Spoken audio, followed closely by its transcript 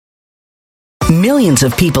Millions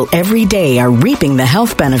of people every day are reaping the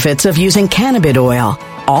health benefits of using cannabis oil,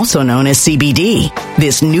 also known as CBD.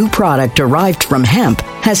 This new product derived from hemp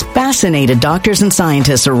has fascinated doctors and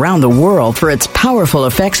scientists around the world for its powerful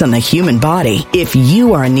effects on the human body. If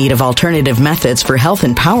you are in need of alternative methods for health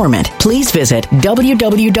empowerment, please visit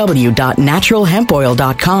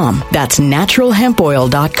www.naturalhempoil.com. That's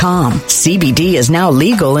naturalhempoil.com. CBD is now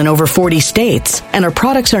legal in over 40 states, and our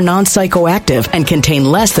products are non-psychoactive and contain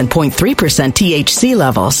less than 0.3% THC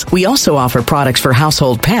levels. We also offer products for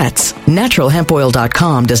household pets.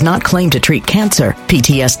 Naturalhempoil.com does not claim to treat cancer,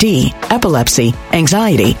 PTSD, epilepsy,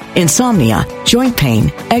 anxiety, insomnia, joint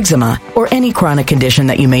pain, eczema, or any chronic condition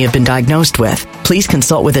that you may have been diagnosed with. Please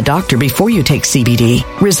consult with a doctor before you take CBD.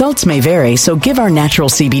 Results may vary, so give our natural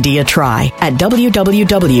CBD a try at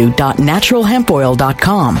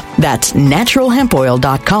www.naturalhempoil.com. That's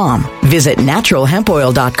naturalhempoil.com. Visit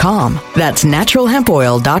naturalhempoil.com. That's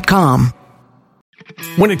naturalhempoil.com.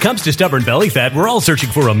 When it comes to stubborn belly fat, we're all searching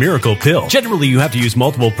for a miracle pill. Generally, you have to use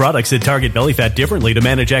multiple products that target belly fat differently to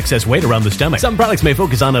manage excess weight around the stomach. Some products may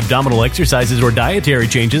focus on abdominal exercises or dietary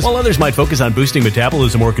changes, while others might focus on boosting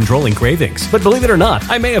metabolism or controlling cravings. But believe it or not,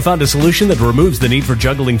 I may have found a solution that removes the need for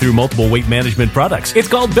juggling through multiple weight management products. It's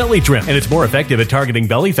called Belly Trim, and it's more effective at targeting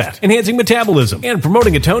belly fat, enhancing metabolism, and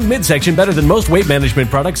promoting a toned midsection better than most weight management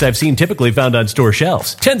products I've seen typically found on store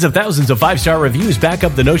shelves. Tens of thousands of 5-star reviews back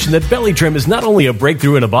up the notion that Belly Trim is not only a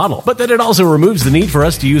breakthrough in a bottle, but that it also removes the need for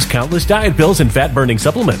us to use countless diet pills and fat-burning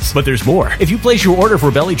supplements. But there's more. If you place your order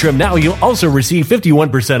for Belly Trim now, you'll also receive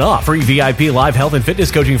 51% off, free VIP live health and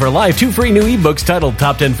fitness coaching for life, 2 free new ebooks titled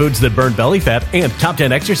Top 10 Foods That Burn Belly Fat and Top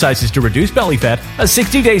 10 Exercises to Reduce Belly Fat, a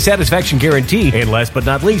 60-day satisfaction guarantee, and last but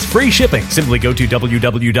not least, free shipping. Simply go to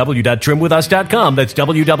www.trimwithus.com. That's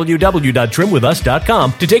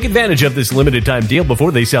www.trimwithus.com to take advantage of this limited time deal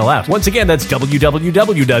before they sell out. Once again, that's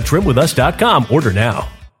www.trimwithus.com. Order now.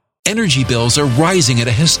 Energy bills are rising at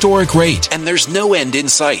a historic rate, and there's no end in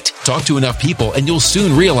sight. Talk to enough people, and you'll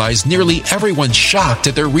soon realize nearly everyone's shocked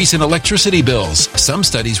at their recent electricity bills. Some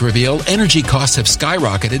studies reveal energy costs have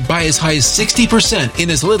skyrocketed by as high as 60%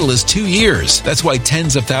 in as little as 2 years. That's why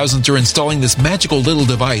tens of thousands are installing this magical little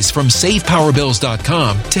device from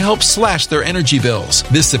SavePowerBills.com to help slash their energy bills.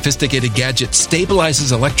 This sophisticated gadget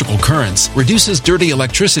stabilizes electrical currents, reduces dirty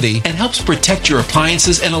electricity, and helps protect your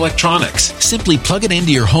appliances and electronics. Simply plug it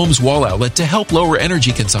into your home's wall outlet to help lower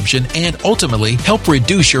energy consumption and ultimately help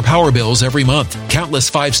reduce your power bills every month.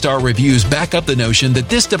 Countless 5-star reviews back up the notion that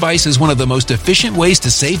this device is one of the most efficient ways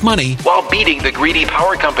to save money while beating the greedy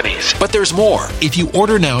power companies. But there's more. If you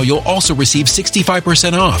order now, you'll also receive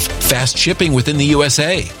 65% off, fast shipping within the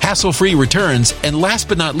USA, hassle-free returns, and last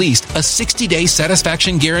but not least, a 60-day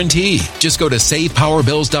satisfaction guarantee. Just go to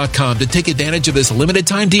SavePowerBills.com to take advantage of this limited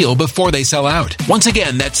time deal before they sell out. Once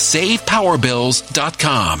again, that's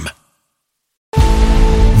SavePowerBills.com.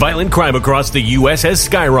 Violent crime across the U.S. has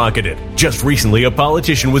skyrocketed. Just recently, a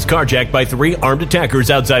politician was carjacked by 3 armed attackers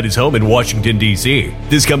outside his home in Washington, D.C.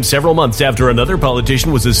 This comes several months after another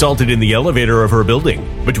politician was assaulted in the elevator of her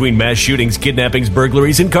building. Between mass shootings, kidnappings,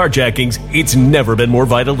 burglaries, and carjackings, it's never been more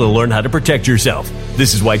vital to learn how to protect yourself.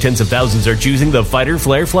 This is why tens of thousands are choosing the Fighter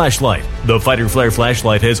Flare flashlight. The Fighter Flare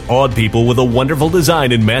flashlight has awed people with a wonderful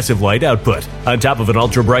design and massive light output. On top of an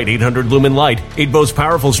ultra-bright 800-lumen light, it boasts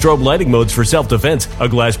powerful strobe lighting modes for self-defense, a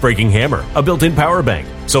glass-breaking hammer, a built-in power bank,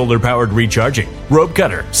 solar-powered recharging, rope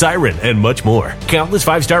cutter, siren, and much more. Countless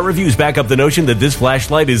 5-star reviews back up the notion that this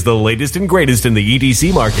flashlight is the latest and greatest in the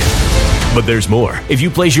EDC market. But there's more. If you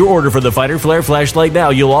place your order for the Fighter Flare flashlight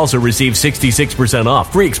now, you'll also receive 66%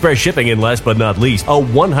 off, free express shipping, and last but not least, a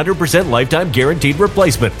 100% lifetime guaranteed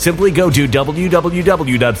replacement. Simply go to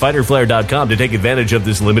www.fighterflare.com to take advantage of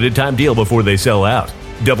this limited time deal before they sell out.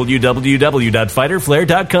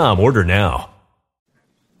 www.fighterflare.com. Order now.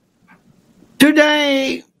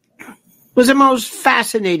 Today was a most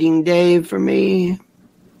fascinating day for me.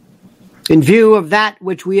 In view of that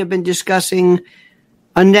which we have been discussing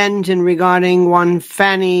anent and regarding one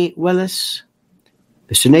Fani Willis,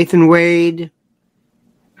 Mr. Nathan Wade,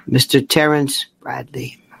 Mr. Terrence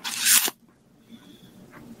Bradley.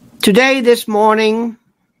 Today, this morning,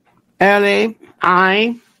 early,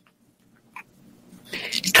 I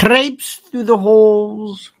traipsed through the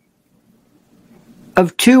halls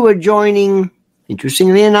of 2 adjoining,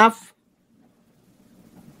 interestingly enough,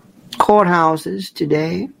 courthouses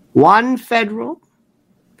today, one federal,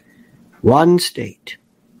 one state.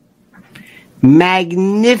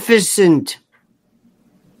 Magnificent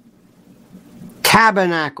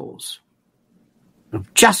tabernacles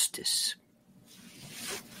of justice,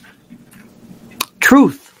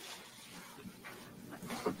 truth,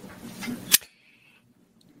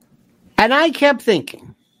 And I kept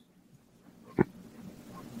thinking,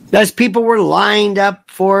 as people were lined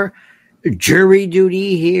up for jury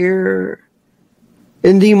duty here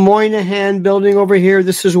in the Moynihan building over here,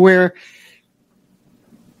 this is where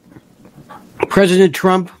President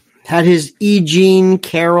Trump had his E. Jean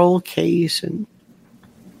Carroll case, and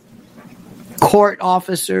court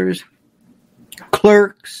officers,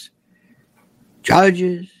 clerks,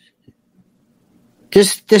 judges,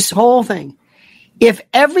 this whole thing. If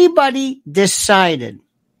anybody decided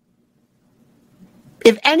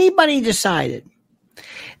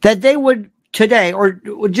that they would today, or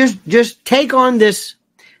would just take on this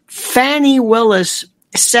Fani Willis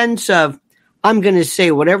sense of, I'm going to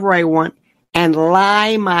say whatever I want and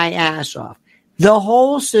lie my ass off, the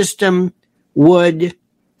whole system would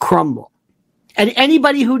crumble. And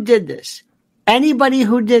anybody who did this, anybody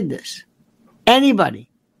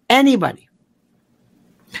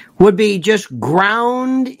would be just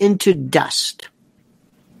ground into dust.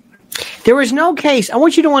 There is no case. I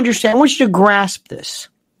want you to understand. I want you to grasp this.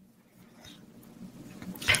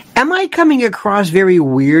 Am I coming across very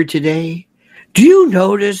weird today? Do you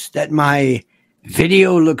notice that my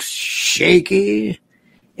video looks shaky?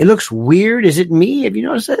 It looks weird. Is it me? Have you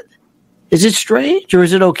noticed it? Is it strange or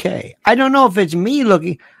is it okay? I don't know if it's me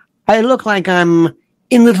looking. I look like I'm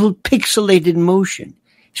in little pixelated motion.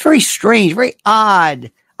 It's very strange, very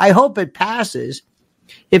odd. I hope it passes.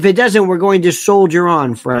 If it doesn't, we're going to soldier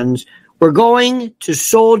on, friends. We're going to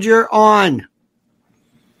soldier on.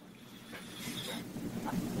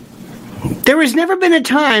 There has never been a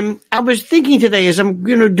time, I was thinking today as I'm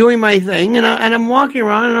doing my thing, and I'm walking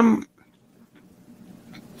around, and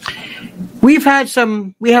we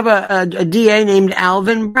have a DA named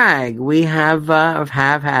Alvin Bragg. We have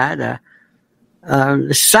had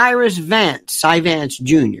Cyrus Vance, Cy Vance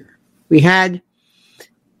Jr. We had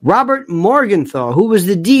Robert Morgenthau, who was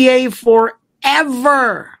the DA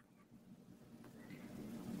forever.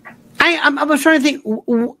 I was trying to think,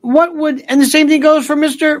 what would, and the same thing goes for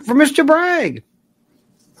Mr. Bragg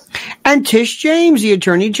and Tish James, the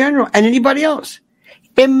Attorney General, and anybody else.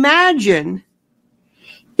 Imagine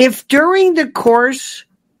if during the course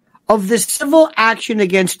of the civil action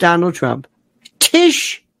against Donald Trump,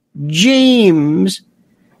 Tish James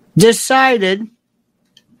decided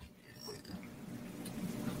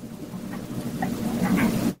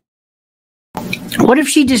what if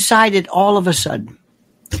she decided all of a sudden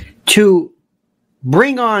to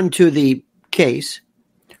bring on to the case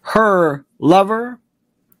her lover,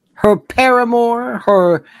 her paramour,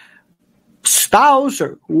 her spouse,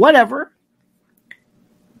 or whatever,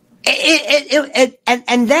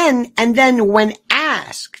 and then when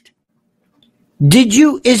asked,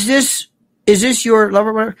 is this your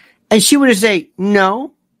lover? And she would say,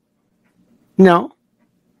 no.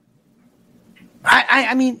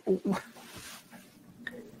 I mean,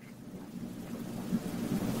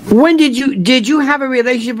 when did you have a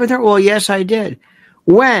relationship with her? Well, yes, I did.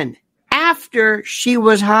 When? After she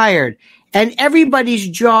was hired, and everybody's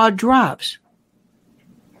jaw drops.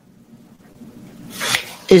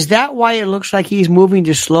 Is that why it looks like he's moving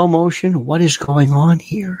to slow motion? What is going on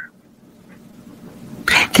here?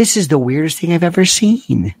 This is the weirdest thing I've ever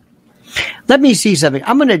seen. Let me see something.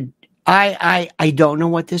 I don't know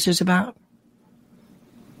what this is about.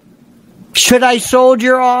 Should I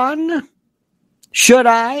soldier on? Should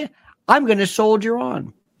I? I'm going to soldier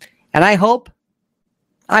on. And I hope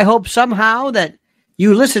somehow that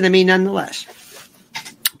you listen to me nonetheless.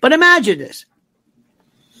 But imagine this.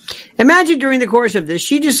 Imagine during the course of this,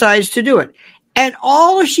 she decides to do it. And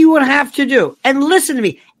all she would have to do, and listen to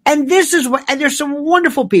me, and this is what, and there's some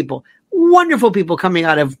wonderful people coming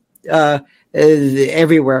out of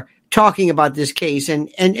everywhere talking about this case and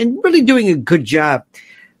really doing a good job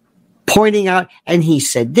pointing out, and he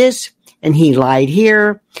said this, and he lied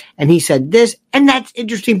here, and he said this, and that's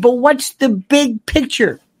interesting. But what's the big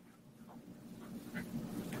picture?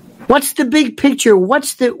 What's the big picture?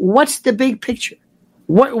 What's the big picture?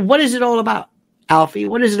 What is it all about, Alfie?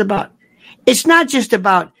 What is it about? It's not just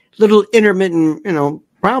about little intermittent,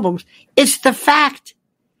 problems. It's the fact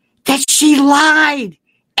that she lied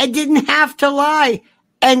and didn't have to lie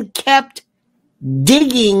and kept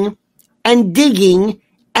digging and digging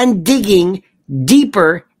and digging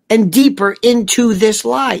deeper and deeper into this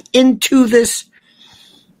lie, into this,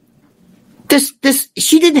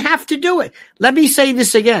 she didn't have to do it. Let me say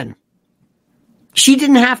this again. She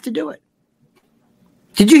didn't have to do it.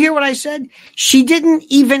 Did you hear what I said? She didn't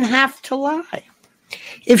even have to lie.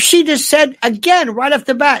 If she just said, again, right off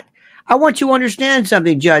the bat, I want you to understand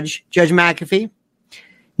something, Judge McAfee.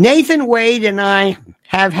 Nathan Wade and I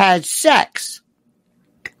have had sex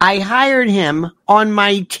I hired him on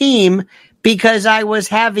my team because I was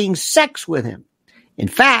having sex with him. In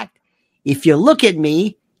fact, if you look at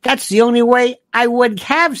me, that's the only way I would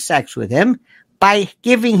have sex with him, by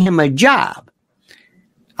giving him a job.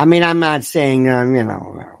 I mean, I'm not saying,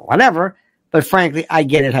 whatever, but frankly, I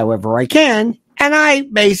get it however I can. And I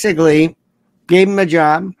basically gave him a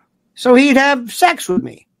job so he'd have sex with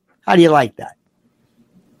me. How do you like that?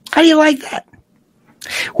 How do you like that?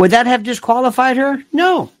 Would that have disqualified her?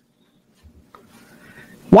 No.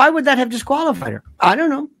 Why would that have disqualified her? I don't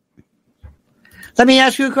know. Let me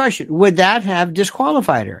ask you a question. Would that have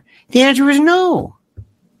disqualified her? The answer is no.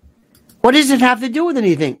 What does it have to do with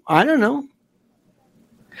anything? I don't know.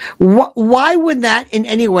 Why would that in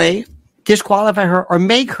any way disqualify her or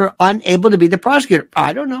make her unable to be the prosecutor?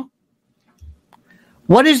 I don't know.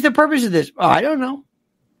 What is the purpose of this? I don't know.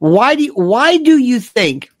 Why do you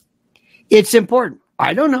think it's important?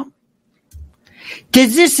 I don't know.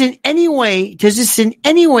 Does this in any way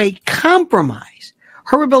compromise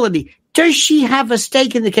her ability? Does she have a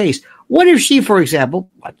stake in the case? What if she, for example,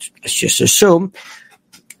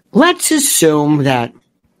 let's assume that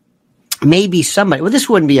maybe somebody, well, this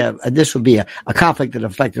would be a conflict that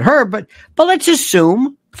affected her, but let's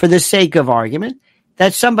assume, for the sake of argument,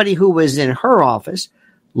 that somebody who was in her office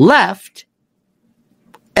left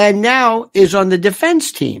and now is on the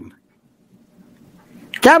defense team.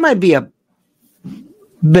 That might be a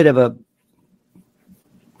bit of a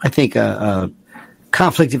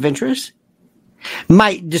conflict of interest.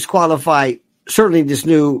 Might disqualify certainly this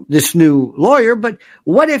new lawyer, but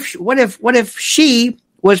what if she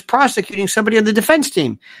was prosecuting somebody on the defense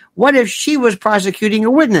team? What if she was prosecuting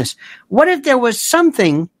a witness? What if there was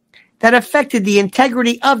something that affected the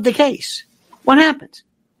integrity of the case? What happens?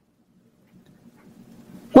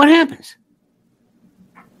 What happens?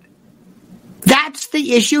 That's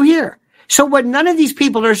the issue here. So what none of these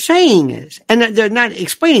people are saying is, and they're not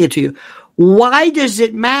explaining it to you, why does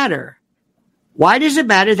it matter? Why does it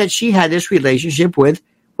matter that she had this relationship with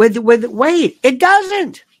Wade? It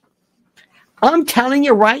doesn't. I'm telling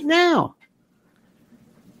you right now.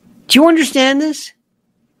 Do you understand this?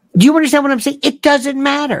 Do you understand what I'm saying? It doesn't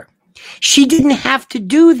matter. She didn't have to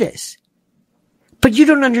do this. But you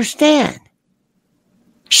don't understand.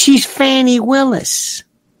 She's Fani Willis.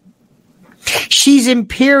 She's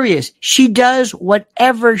imperious. She does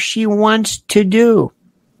whatever she wants to do.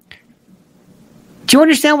 Do you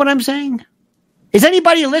understand what I'm saying? Is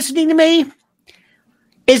anybody listening to me?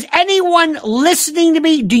 Is anyone listening to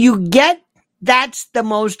me? Do you get that's the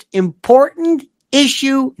most important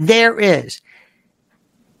issue there is?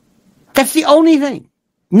 That's the only thing.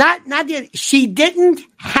 She didn't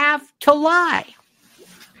have to lie.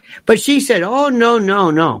 But she said, oh,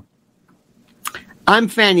 no. I'm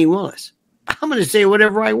Fani Willis. I'm going to say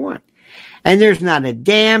whatever I want. And there's not a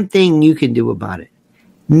damn thing you can do about it.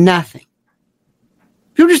 Nothing.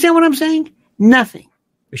 You understand what I'm saying? Nothing.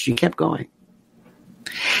 But she kept going.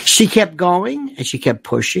 She kept going, and she kept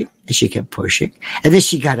pushing, and she kept pushing. And then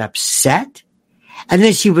she got upset. And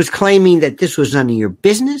then she was claiming that this was none of your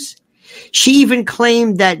business. She even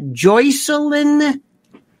claimed that Joycelyn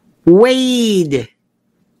Wade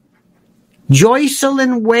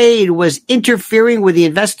was interfering with the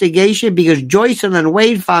investigation because Joycelyn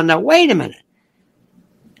Wade found out, wait a minute,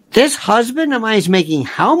 this husband of mine is making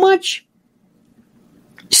how much?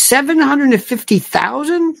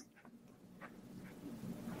 $750,000?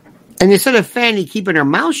 And instead of Fani keeping her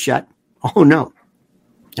mouth shut, oh no.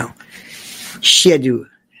 She had to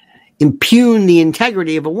impugn the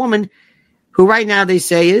integrity of a woman who right now they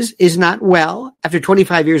say is not well after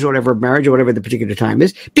 25 years or whatever of marriage or whatever the particular time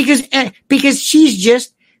is, because she's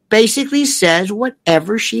just basically says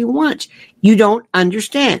whatever she wants. You don't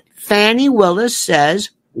understand. Fani Willis says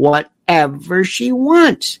whatever she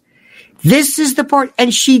wants. This is the part,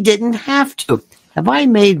 and she didn't have to. Have I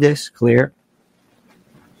made this clear?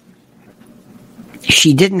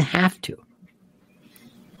 She didn't have to.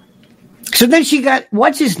 So then she got,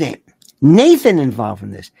 what's his name? Nathan involved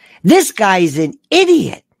in this. This guy's an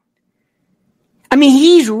idiot. I mean,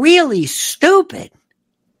 he's really stupid.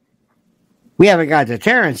 We haven't got to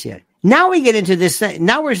Terrence yet. Now we get into this thing.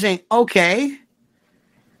 Now we're saying, okay,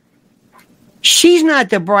 she's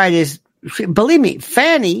not the brightest. Believe me,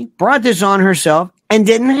 Fani brought this on herself and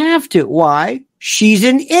didn't have to. Why? She's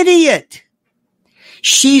an idiot.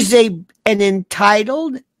 She's an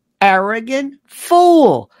entitled, arrogant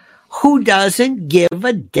fool who doesn't give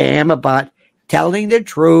a damn about telling the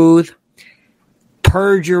truth,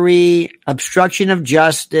 perjury, obstruction of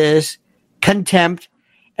justice, contempt,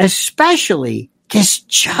 especially this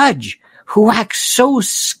judge who acts so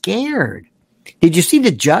scared. Did you see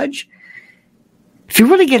the judge? if you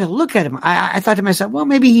really get a look at him, I thought to myself, well,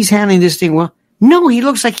 maybe he's handling this thing well. No, he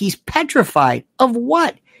looks like he's petrified. Of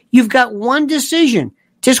what? You've got one decision.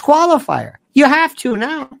 Disqualifier. You have to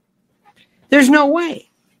now. There's no way.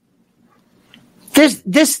 This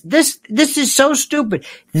is so stupid.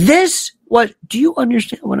 Do you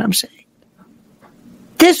understand what I'm saying?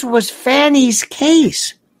 This was Fani's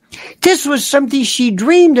case. This was something she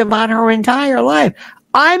dreamed about her entire life.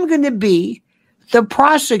 I'm going to be the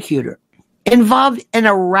prosecutor involved in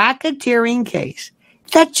a racketeering case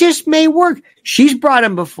that just may work. She's brought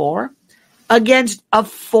him before against a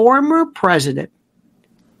former president,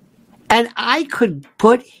 and I could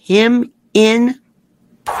put him in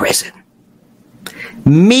prison.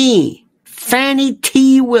 Me, Fani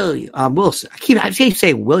T. Wilson. I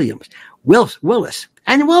say Williams. Willis.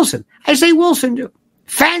 And Wilson. I say Wilson too.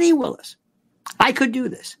 Fani Willis. I could do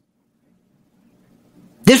this.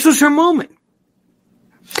 This was her moment.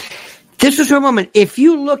 This was her moment. If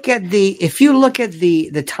you look at the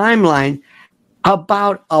timeline,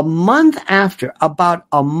 about a month after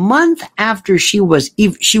she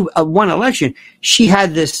won election, she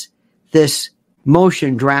had this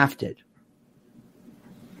motion drafted.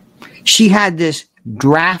 She had this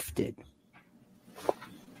drafted.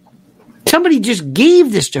 Somebody just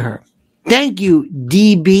gave this to her. Thank you,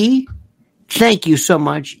 DB. Thank you so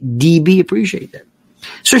much, DB. Appreciate that.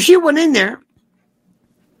 So she went in there.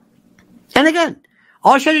 And again,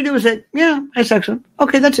 all she had to do was say, yeah, I sex him.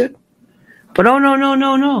 Okay, that's it. But oh,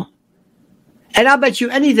 no. And I'll bet you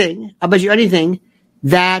anything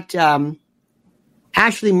that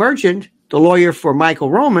Ashley Merchant, the lawyer for Michael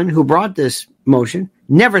Roman, who brought this motion,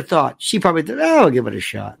 never thought. She probably thought, I'll give it a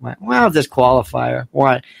shot. Well, disqualifier.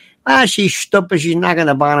 Why? She's stupid. She's not going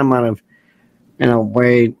to bottom out of,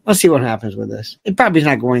 Wade. Let's see what happens with this. It probably is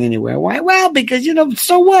not going anywhere. Why? Well, because,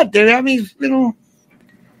 so what? We'll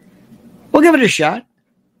give it a shot.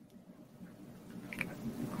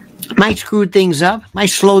 Might screw things up, might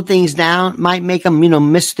slow things down, might make them,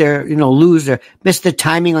 miss their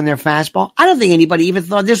timing on their fastball. I don't think anybody even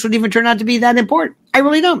thought this would even turn out to be that important. I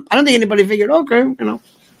really don't. I don't think anybody figured, okay,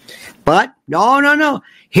 But no.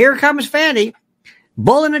 Here comes Fani,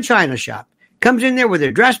 bull in a china shop. Comes in there with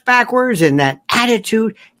her dress backwards and that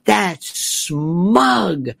attitude, that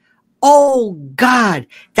smug. Oh, God.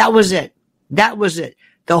 That was it.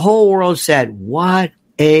 The whole world said, what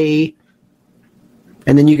a...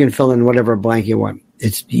 And then you can fill in whatever blank you want.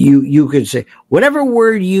 It's you could say whatever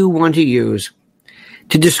word you want to use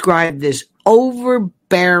to describe this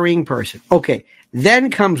overbearing person. Okay, then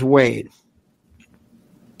comes Wade.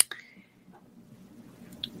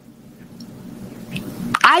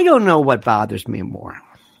 I don't know what bothers me more.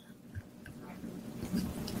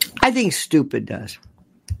 I think stupid does.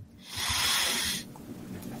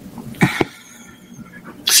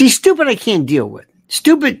 See, stupid I can't deal with.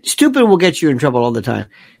 Stupid will get you in trouble all the time.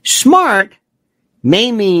 Smart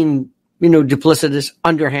may mean, duplicitous,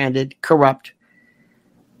 underhanded, corrupt.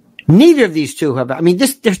 Neither of these two have,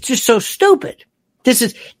 they're just so stupid.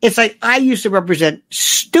 It's like I used to represent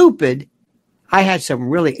stupid. I had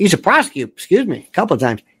used to prosecute, a couple of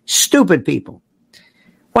times, stupid people.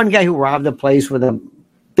 One guy who robbed a place with a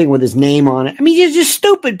thing with his name on it. You're just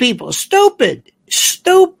stupid people. Stupid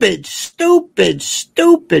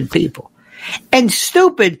people. And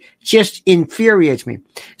stupid just infuriates me.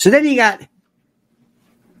 So then he got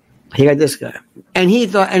this guy. And he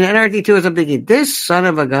thought, and another thing too is I'm thinking, this son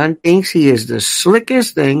of a gun thinks he is the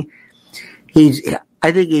slickest thing.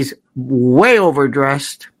 I think he's way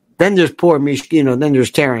overdressed. Then there's poor Mishkino. Then there's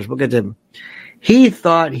Terrence. We'll get to him. He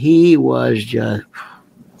thought he was just,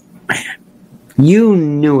 man, you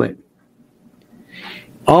knew it.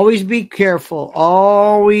 Always be careful.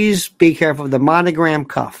 Always be careful of the monogram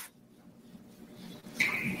cuff.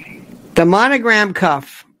 The monogram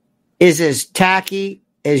cuff is as tacky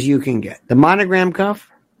as you can get. The monogram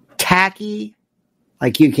cuff, tacky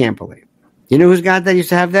like you can't believe. You know who's got that? Used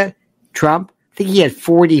to have that? Trump. I think he had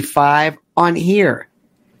 45 on here.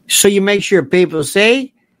 So you make sure people see,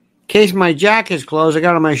 in case my jacket's closed, I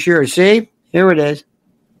got on my shirt. See? Here it is.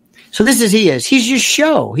 So this is he is. He's just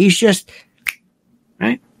show. He's just,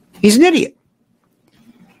 right? He's an idiot.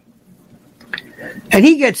 And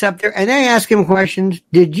he gets up there and they ask him questions.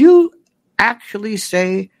 Did you actually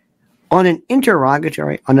say on an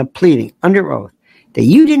interrogatory, on a pleading, under oath, that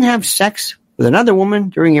you didn't have sex with another woman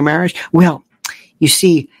during your marriage? Well, you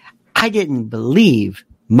see, I didn't believe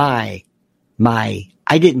my marriage.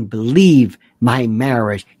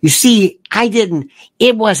 You see,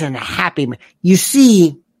 it wasn't a happy marriage. You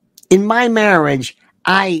see, in my marriage,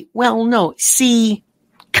 come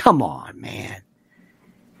on, man.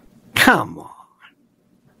 Come on.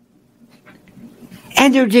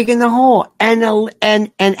 And they're digging the hole.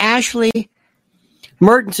 And Ashley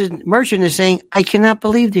Merchant is saying, I cannot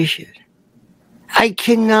believe this shit. I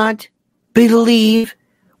cannot believe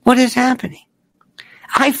what is happening.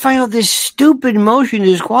 I filed this stupid motion to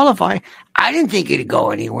disqualify. I didn't think it'd go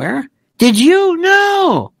anywhere. Did you?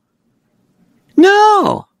 No.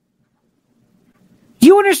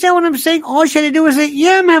 You understand what I'm saying? All she had to do was say,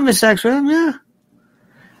 yeah, I'm having sex with him. Yeah.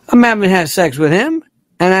 I'm having sex with him.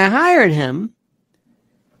 And I hired him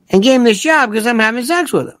and gave him this job because I'm having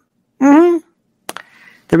sex with him. Mm-hmm.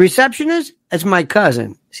 The receptionist, that's my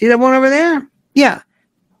cousin. See that one over there? Yeah.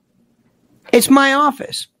 It's my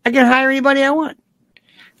office. I can hire anybody I want.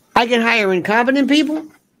 I can hire incompetent people.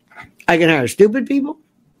 I can hire stupid people.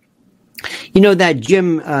 You know that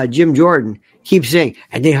Jim Jordan keeps saying,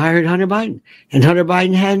 and they hired Hunter Biden, and Hunter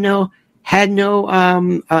Biden had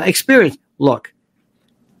no experience. Look,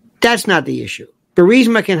 that's not the issue. The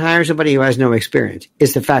reason I can hire somebody who has no experience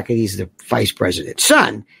is the fact that he's the vice president's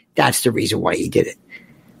son. That's the reason why he did it.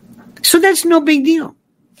 So that's no big deal.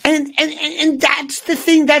 And that's the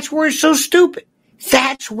thing. That's where it's so stupid.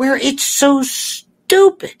 That's where it's so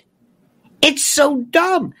stupid. It's so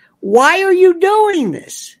dumb. Why are you doing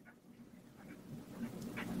this?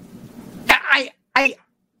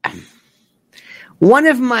 One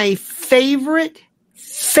of my favorite,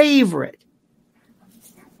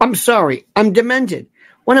 I'm sorry, I'm demented.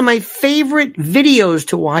 One of my favorite videos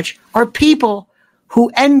to watch are people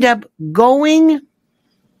who end up going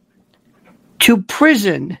to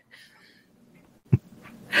prison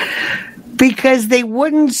because they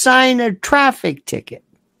wouldn't sign a traffic ticket.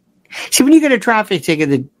 See, when you get a traffic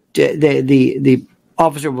ticket, the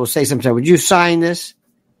officer will say sometimes, would you sign this?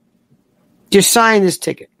 Just sign this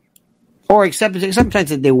ticket. Or accept it. Sometimes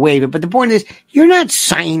they waive it. But the point is, you're not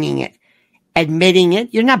signing it, admitting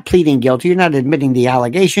it. You're not pleading guilty. You're not admitting the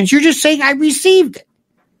allegations. You're just saying, I received it.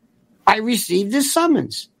 I received this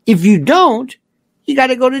summons. If you don't, you got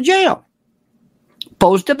to go to jail.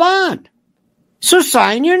 Post a bond. So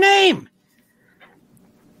sign your name.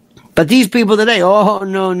 But these people today, oh,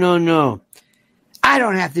 no. I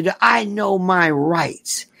don't have to do, I know my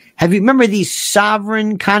rights. Remember these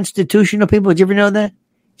sovereign constitutional people? Did you ever know that?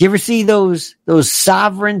 Did you ever see those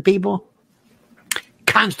sovereign people?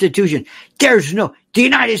 Constitution. The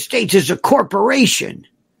United States is a corporation.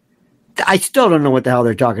 I still don't know what the hell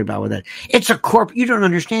they're talking about with that. It's a you don't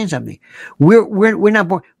understand something. We're not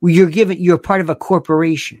born. You're part of a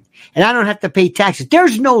corporation. And I don't have to pay taxes.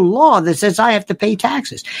 There's no law that says I have to pay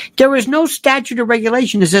taxes. There is no statute or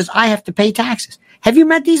regulation that says I have to pay taxes. Have you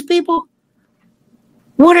met these people?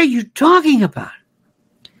 What are you talking about?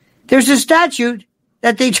 There's a statute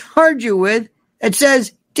that they charge you with that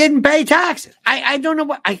says didn't pay taxes. I don't know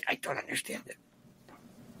what, I don't understand it.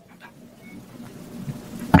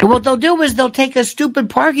 And what they'll do is they'll take a stupid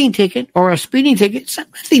parking ticket or a speeding ticket,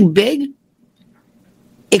 something big,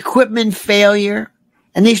 equipment failure,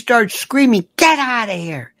 and they start screaming, get out of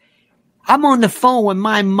here. I'm on the phone with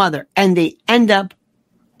my mother, and they end up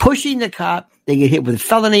pushing the cop. They get hit with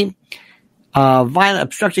felony, violent,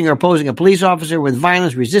 obstructing or opposing a police officer with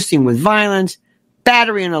violence, resisting with violence,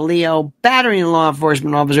 battery in a Leo, battery in a law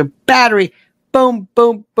enforcement officer, battery, boom,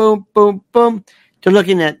 boom, boom, boom, boom. They're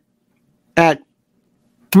looking at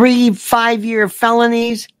 3 5-year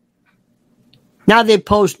felonies. Now they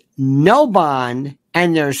post no bond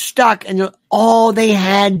and they're stuck, and all they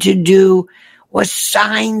had to do was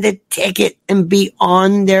sign the ticket and be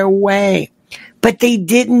on their way. But they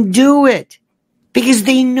didn't do it because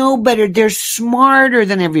they know better. They're smarter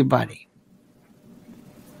than everybody.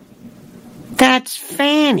 That's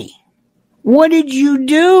Fani. What did you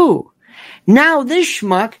do? Now this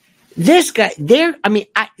schmuck, this guy,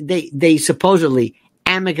 they supposedly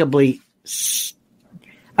amicably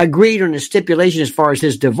agreed on a stipulation as far as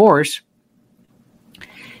his divorce.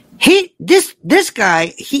 This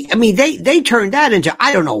guy, they turned that into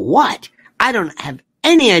I don't know what. I don't have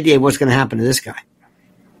any idea what's going to happen to this guy.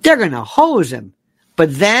 They're going to hose him.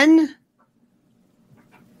 But then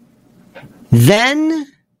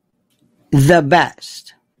the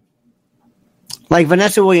best. Like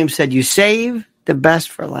Vanessa Williams said, you save the best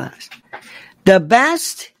for last. The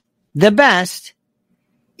best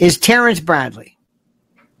is Terrence Bradley.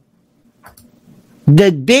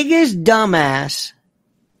 The biggest dumbass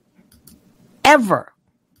ever.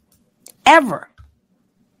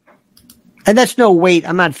 And that's no weight.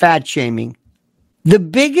 I'm not fat shaming. The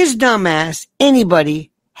biggest dumbass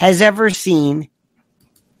anybody has ever seen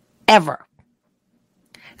ever.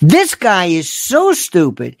 This guy is so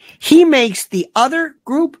stupid, he makes the other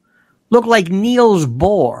group look like Niels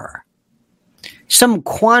Bohr. some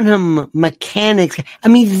quantum mechanics. I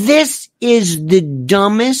mean, this is the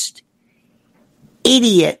dumbest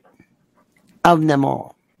idiot of them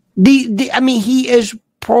all. He is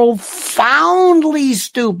profoundly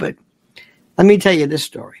stupid. Let me tell you this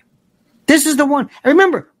story. This is the one. And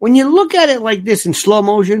remember, when you look at it like this in slow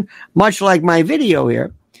motion, much like my video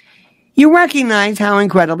here, you recognize how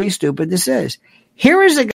incredibly stupid this is. Here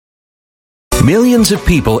is a guy. Millions of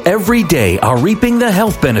people every day are reaping the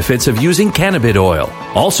health benefits of using cannabis oil,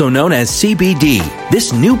 also known as CBD.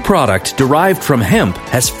 This new product derived from hemp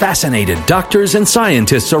has fascinated doctors and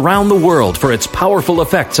scientists around the world for its powerful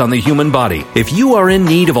effects on the human body. If you are in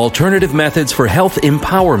need of alternative methods for health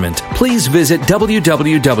empowerment, please visit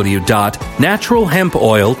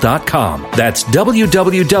www.naturalhempoil.com. That's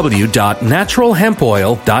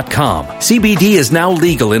www.naturalhempoil.com. CBD is now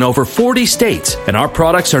legal in over 40 states, and our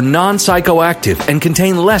products are non-psychoactive and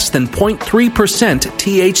contain less than 0.3%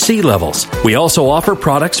 THC levels. We also offer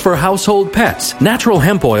products for household pets.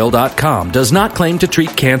 NaturalHempOil.com does not claim to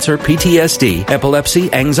treat cancer, PTSD,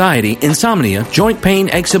 epilepsy, anxiety, insomnia, joint pain,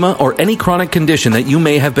 eczema, or any chronic condition that you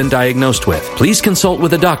may have been diagnosed with. Please consult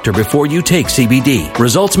with a doctor before you take CBD.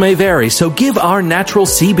 Results may vary, so give our natural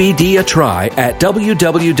CBD a try at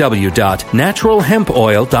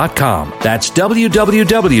www.naturalhempoil.com. That's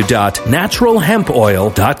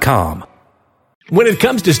www.naturalhempoil.com. When it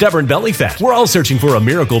comes to stubborn belly fat, we're all searching for a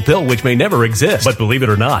miracle pill which may never exist. But believe it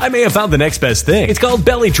or not, I may have found the next best thing. It's called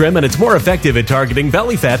Belly Trim, and it's more effective at targeting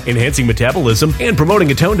belly fat, enhancing metabolism, and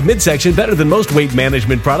promoting a toned midsection better than most weight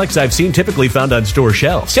management products I've seen typically found on store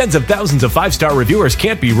shelves. Tens of thousands of 5-star reviewers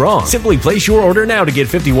can't be wrong. Simply place your order now to get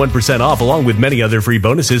 51% off along with many other free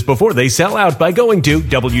bonuses before they sell out by going to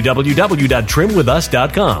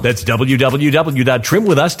www.trimwithus.com. That's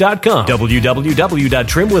www.trimwithus.com.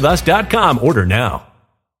 www.trimwithus.com. Order now.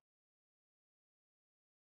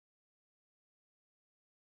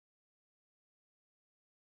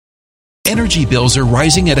 Energy bills are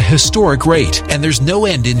rising at a historic rate, and there's no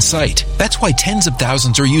end in sight. That's why tens of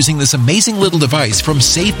thousands are using this amazing little device from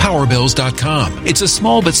SavePowerBills.com. It's a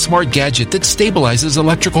small but smart gadget that stabilizes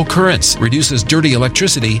electrical currents, reduces dirty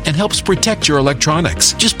electricity, and helps protect your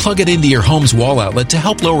electronics. Just plug it into your home's wall outlet to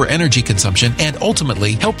help lower energy consumption and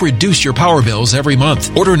ultimately help reduce your power bills every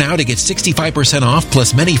month. Order now to get 65% off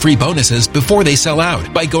plus many free bonuses before they sell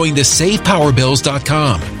out by going to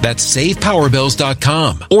SavePowerBills.com. That's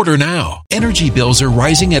SavePowerBills.com. Order now. Energy bills are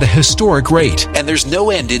rising at a historic rate, and there's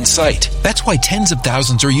no end in sight. That's why tens of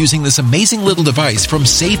thousands are using this amazing little device from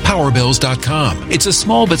SavePowerBills.com. It's a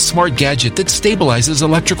small but smart gadget that stabilizes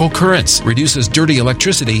electrical currents, reduces dirty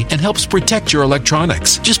electricity, and helps protect your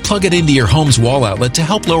electronics. Just plug it into your home's wall outlet to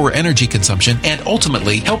help lower energy consumption and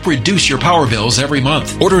ultimately help reduce your power bills every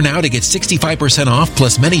month. Order now to get 65% off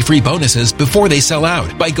plus many free bonuses before they sell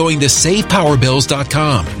out by going to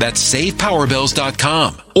SavePowerBills.com. That's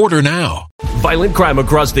SavePowerBills.com. Order now. Violent crime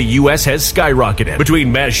across the U.S. has skyrocketed.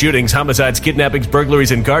 Between mass shootings, homicides, kidnappings, burglaries,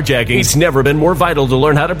 and carjacking, it's never been more vital to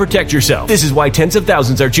learn how to protect yourself. This is why tens of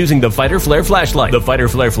thousands are choosing the Fighter Flare flashlight. The Fighter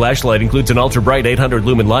Flare flashlight includes an ultra-bright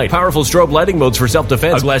 800-lumen light, powerful strobe lighting modes for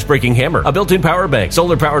self-defense, a glass-breaking hammer, a built-in power bank,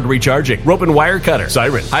 solar-powered recharging, rope and wire cutter,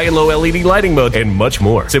 siren, high and low LED lighting mode, and much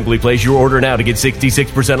more. Simply place your order now to get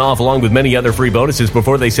 66% off along with many other free bonuses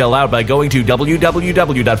before they sell out by going to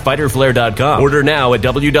www.fighterflare.com. Order now at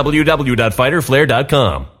www.fighterflare.com.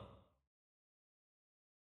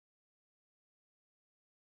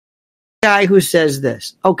 Guy who says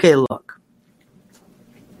this. Okay, look.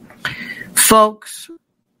 Folks,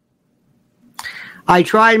 I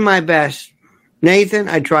tried my best. Nathan,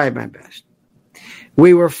 I tried my best.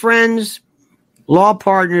 We were friends, law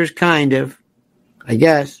partners, kind of, I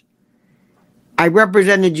guess. I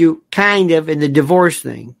represented you kind of in the divorce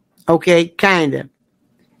thing. Okay, kind of.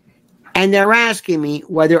 And they're asking me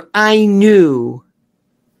whether I knew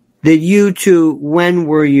that you two, when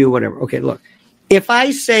were you, whatever. Okay, look. If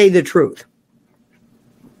I say the truth,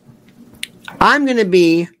 I'm not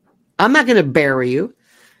going to bury you.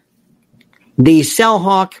 The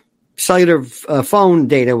Cellhawk cellular phone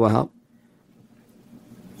data will help.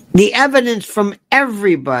 The evidence from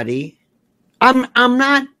everybody, I'm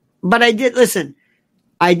not, but I did, listen,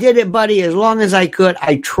 I did it, buddy, as long as I could.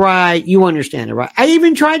 I tried. You understand it, right? I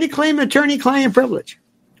even tried to claim attorney-client privilege,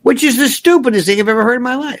 which is the stupidest thing I've ever heard in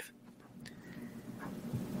my life.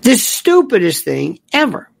 The stupidest thing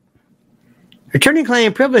ever.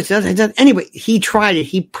 Attorney-client privilege doesn't. Anyway, he tried it.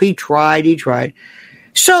 He tried.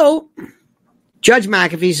 So, Judge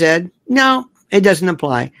McAfee said, no, it doesn't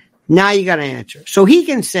apply. Now you got to answer. So he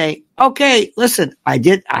can say, okay, listen, I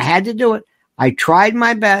had to do it. I tried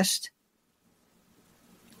my best.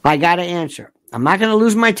 I got to answer. I'm not going to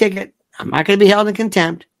lose my ticket. I'm not going to be held in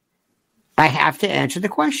contempt. I have to answer the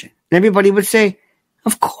question. And everybody would say,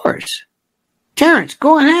 of course. Terrence,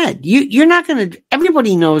 go ahead. You're not going to,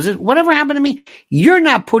 everybody knows it. Whatever happened to me, you're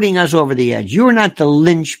not putting us over the edge. You're not the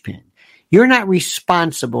linchpin. You're not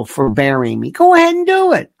responsible for burying me. Go ahead and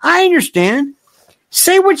do it. I understand.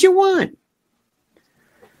 Say what you want.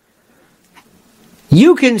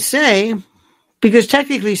 You can say, because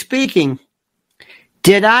technically speaking,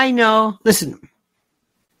 did I know, listen,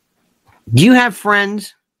 do you have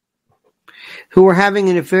friends who are having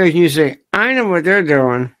an affair and you say, I know what they're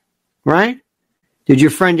doing, right? Did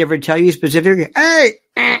your friend ever tell you specifically, hey,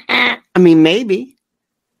 I mean, maybe,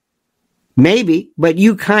 but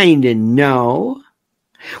you kind of know.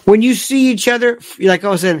 When you see each other, you're like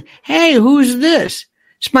all of a sudden, hey, who's this?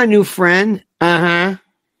 It's my new friend. Uh-huh.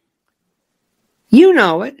 You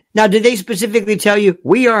know it. Now, did they specifically tell you,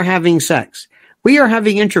 we are having sex? We are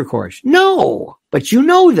having intercourse? No, but you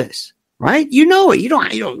know this, right? You know it. You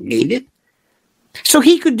don't need it. So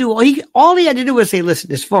he could do, all he had to do was say,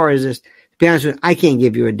 listen, as far as this, to be honest with you, I can't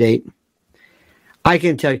give you a date. I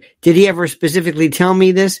can tell you. Did he ever specifically tell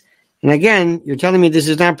me this? And again, you're telling me this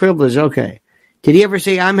is not privilege. Okay. Did he ever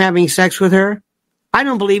say, I'm having sex with her? I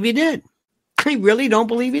don't believe he did. I really don't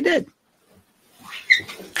believe he did.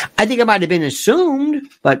 I think it might have been assumed,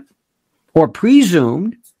 or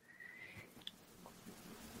presumed.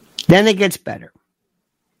 Then it gets better.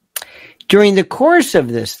 During the course of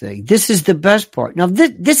this thing, this is the best part. Now,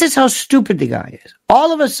 this is how stupid the guy is.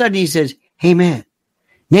 All of a sudden he says, hey man,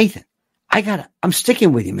 Nathan, I'm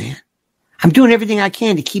sticking with you, man. I'm doing everything I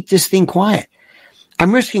can to keep this thing quiet.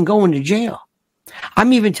 I'm risking going to jail.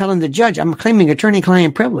 I'm even telling the judge I'm claiming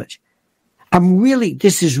attorney-client privilege.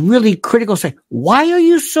 This is really critical. Why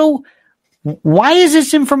is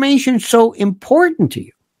this information so important to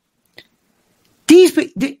you?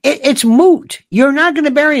 It's moot. You're not going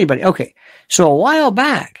to bury anybody. Okay. So a while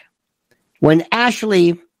back, when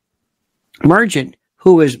Ashley Merchant,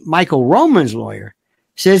 who is Michael Roman's lawyer,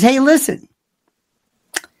 says, hey, listen,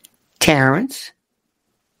 Terrence,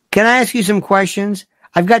 can I ask you some questions?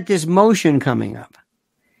 I've got this motion coming up.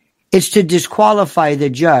 It's to disqualify the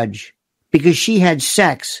judge because she had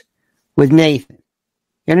sex with Nathan.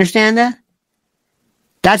 You understand that?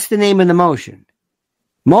 That's the name of the motion.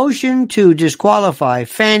 Motion to disqualify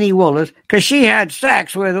Fani Willis because she had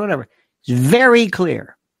sex with whatever. It's very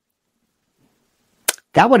clear.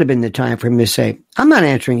 That would have been the time for him to say, I'm not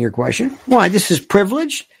answering your question. Why? This is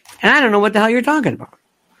privilege, and I don't know what the hell you're talking about.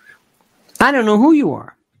 I don't know who you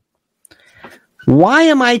are. Why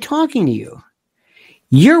am I talking to you?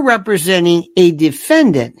 You're representing a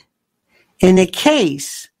defendant in a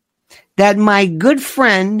case that my good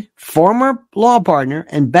friend, former law partner,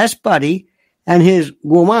 and best buddy, and his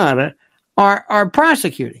Gumara are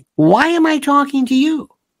prosecuting. Why am I talking to you?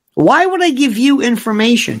 Why would I give you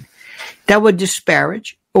information that would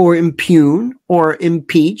disparage or impugn or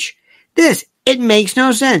impeach this? It makes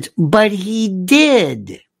no sense. But he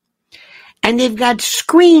did. And they've got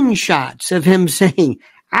screenshots of him saying,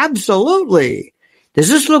 absolutely. Does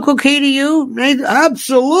this look okay to you?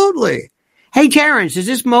 Absolutely. Hey, Terrence, does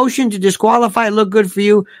this motion to disqualify look good for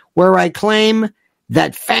you where I claim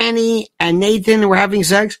that Fani and Nathan were having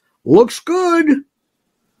sex? Looks good.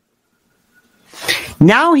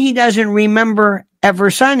 Now he doesn't remember ever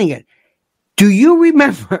signing it. Do you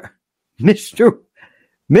remember, Mr.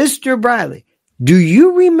 Bradley, do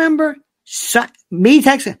you remember me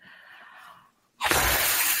texting?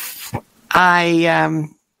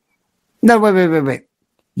 No, wait.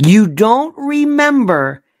 You don't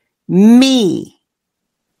remember me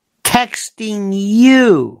texting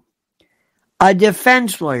you, a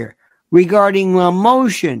defense lawyer, regarding a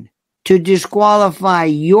motion to disqualify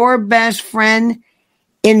your best friend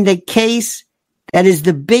in the case that is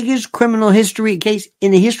the biggest criminal history case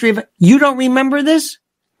in the history of it? You don't remember this?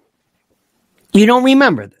 You don't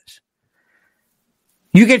remember this?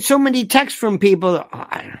 You get so many texts from people.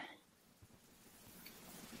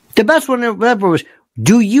 The best one ever was,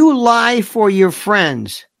 do you lie for your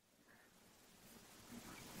friends?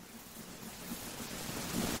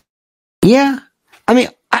 Yeah. I mean,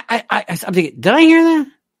 I'm thinking, did I hear that?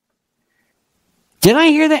 Did I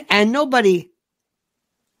hear that? And nobody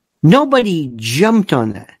jumped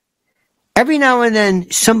on that. Every now and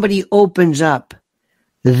then, somebody opens up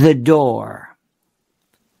the door.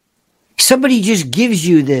 Somebody just gives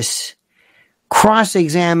you this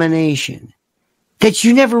cross-examination that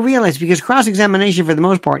you never realize, because cross-examination, for the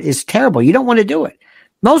most part, is terrible. You don't want to do it.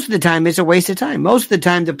 Most of the time, it's a waste of time. Most of the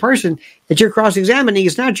time, the person that you're cross-examining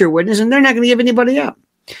is not your witness, and they're not going to give anybody up.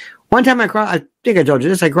 One time, I think I told you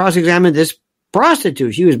this, I cross-examined this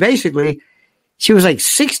prostitute. She was basically She was like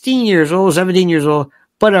 16 years old, 17 years old,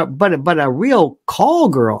 but a real call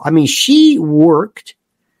girl. I mean, she worked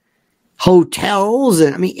hotels,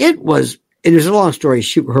 and I mean, it was a long story.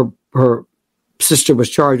 Her sister was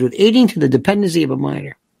charged with aiding to the dependency of a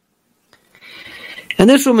minor. And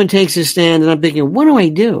this woman takes a stand, and I'm thinking, what do I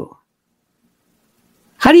do?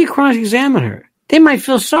 How do you cross-examine her? They might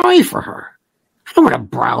feel sorry for her. I don't want to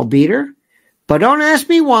browbeat her, but don't ask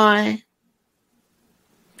me why.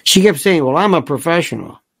 She kept saying, well, I'm a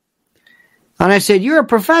professional. And I said, you're a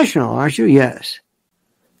professional, aren't you? Yes.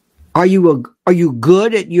 Are you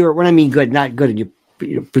good at your, when I mean good, not good at your,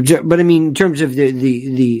 but I mean in terms of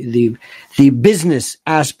the business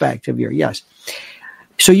aspect of your, yes.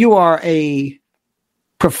 So you are a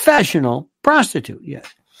professional prostitute, yes.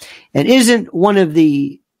 And isn't one of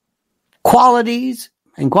the qualities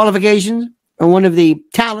and qualifications and one of the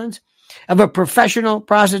talents of a professional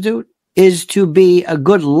prostitute is to be a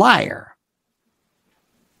good liar?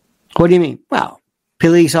 What do you mean? Well,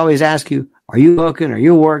 police always ask you, are you looking? Are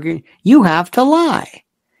you working? You have to lie.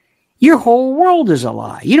 Your whole world is a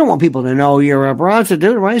lie. You don't want people to know you're a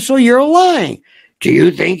prostitute, right? So you're lying. Do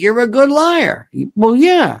you think you're a good liar? Well,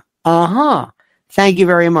 yeah. Uh-huh. Thank you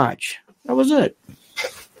very much. That was it.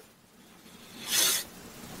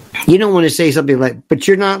 You don't want to say something like, but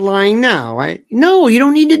you're not lying now, right? No, you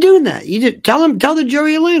don't need to do that. You just tell the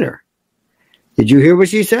jury later. Did you hear what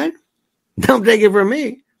she said? Don't take it from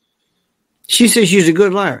me. She says she's a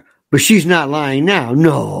good liar, but she's not lying now.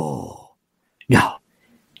 No.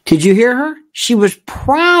 Did you hear her? She was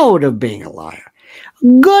proud of being a liar.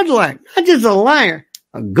 Good liar. Not just a liar,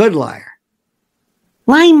 a good liar.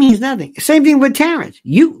 Lying means nothing. Same thing with Terrence.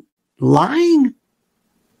 You lying?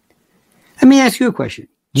 Let me ask you a question.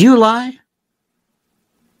 Do you lie?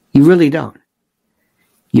 You really don't.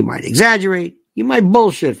 You might exaggerate. You might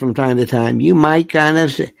bullshit from time to time. You might kind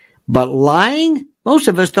of say, but lying? Most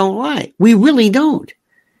of us don't lie. We really don't.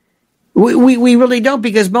 We really don't,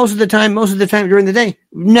 because most of the time during the day,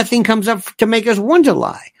 nothing comes up to make us want to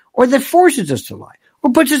lie, or that forces us to lie,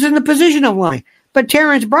 or puts us in the position of lying. But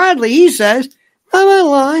Terrence Bradley, he says, I'm not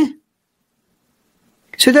lying.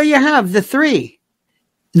 So there you have the three.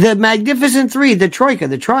 The magnificent three, the troika,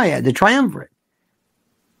 the triad, the triumvirate.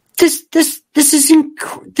 This is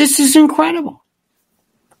incredible.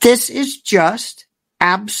 This is just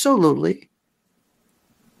absolutely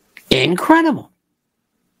incredible.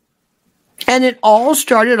 And it all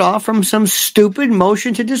started off from some stupid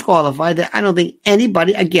motion to disqualify that I don't think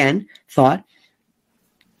anybody, again, thought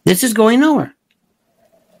this is going nowhere.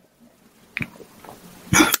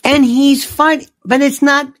 And he's fighting, but it's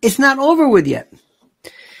not over with yet.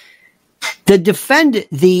 The defendant,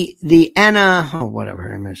 the Anna, whatever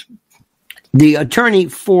her name is, the attorney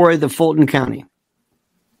for the Fulton County,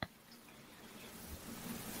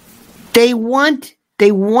 they wanted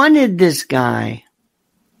this guy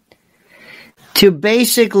to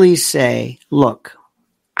basically say, look,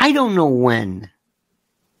 I don't know when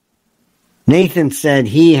Nathan said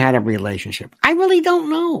he had a relationship. I really don't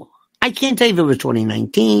know. I can't tell you if it was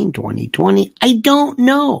 2019, 2020. I don't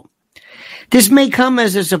know. This may come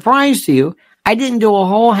as a surprise to you. I didn't do a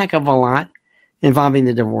whole heck of a lot involving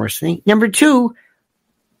the divorce thing. Number two,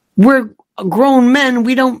 we're grown men.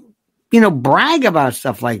 We don't, brag about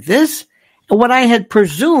stuff like this. And what I had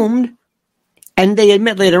presumed, and they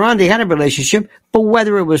admit later on they had a relationship, but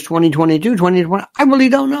whether it was 2022, 2020, I really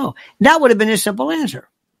don't know. That would have been a simple answer.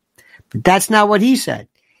 But that's not what he said.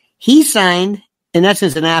 He signed, in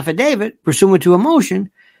essence, an affidavit pursuant to a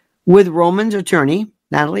motion with Roman's attorney,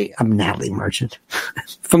 Natalie Merchant,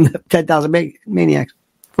 from the 10,000 Maniacs,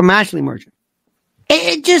 from Ashley Merchant.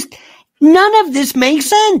 It just, none of this makes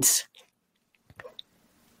sense.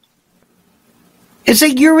 It's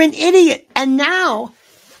like you're an idiot. And now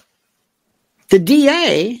the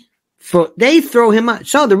DA, they throw him out.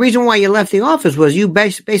 So the reason why you left the office was you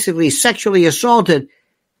basically sexually assaulted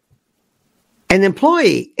an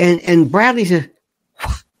employee. And Bradley said,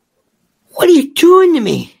 what are you doing to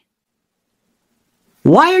me?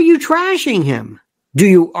 Why are you trashing him?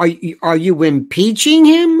 Are you impeaching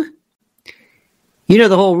him? You know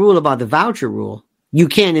the whole rule about the voucher rule. You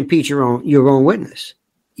can't impeach your own witness.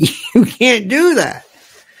 You can't do that.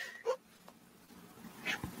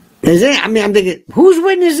 I'm thinking, whose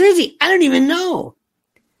witness is he? I don't even know.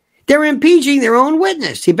 They're impeaching their own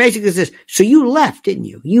witness. He basically says, so you left, didn't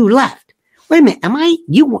you? You left. Wait a minute,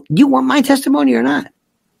 you want my testimony or not?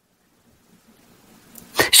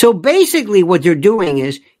 So basically what you're doing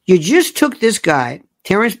is you just took this guy,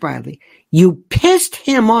 Terrence Bradley, you pissed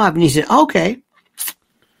him off, and he said, okay.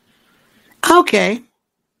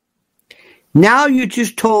 Now you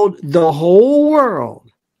just told the whole world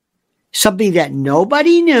something that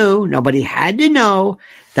nobody knew, nobody had to know,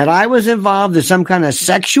 that I was involved in some kind of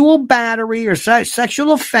sexual battery or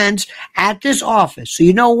sexual offense at this office. So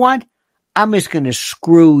you know what? I'm just going to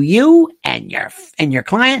screw you and your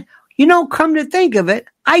client. You know, come to think of it,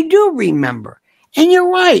 I do remember. And you're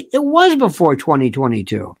right. It was before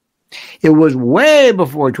 2022. It was way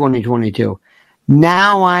before 2022.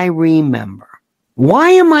 Now I remember.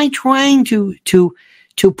 Why am I trying to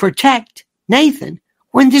protect Nathan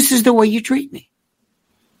when this is the way you treat me?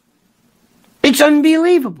 It's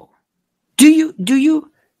unbelievable. Do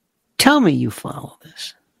you tell me you follow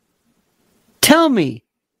this? Tell me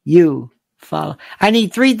you follow. I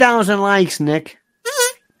need 3,000 likes, Nick.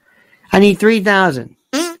 I need 3,000.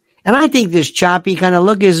 And I think this choppy kind of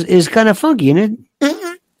look is kind of funky, isn't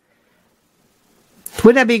it?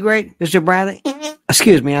 Would that be great, Mr. Bradley?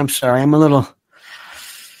 Excuse me, I'm sorry. I'm a little...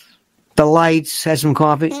 The lights, had some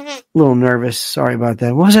coffee. A little nervous. Sorry about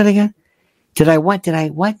that. What was that again? Did I what? Did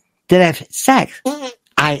I have sex?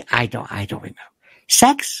 I don't remember.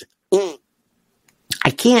 Sex? I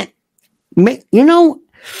can't, you know,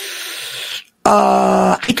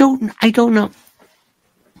 I don't know.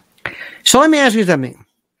 So let me ask you something.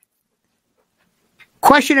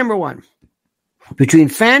 Question number 1. Between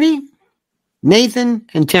Fani, Nathan,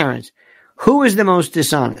 and Terrence, who is the most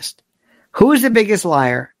dishonest? Who is the biggest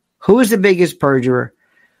liar? Who is the biggest perjurer?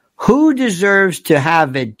 Who deserves to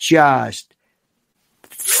have it just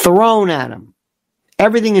thrown at them?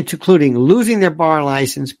 Everything including losing their bar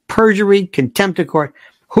license, perjury, contempt of court.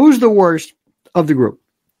 Who's the worst of the group?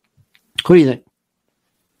 Who do you think?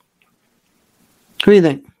 Who do you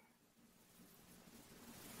think?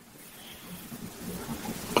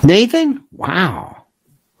 Nathan? Wow.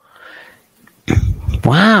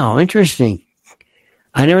 Wow, interesting.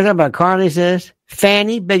 I never thought about Carly says.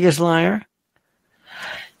 Fani, biggest liar.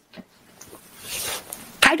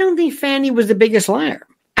 I don't think Fani was the biggest liar.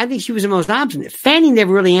 I think she was the most obstinate. Fani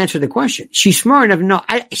never really answered the question. She's smart enough to know.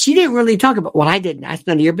 She didn't really talk about, well, I didn't. That's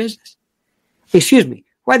none of your business. Excuse me.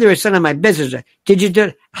 Whether it's none of my business. Did you do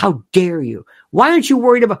it? How dare you? Why don't you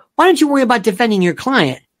worry about defending your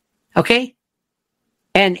client? Okay?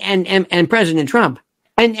 And President Trump.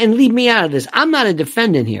 And leave me out of this. I'm not a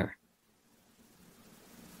defendant here.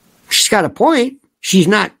 She's got a point. She's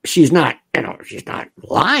not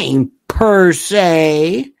lying per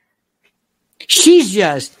se. She's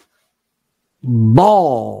just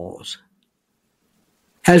balls.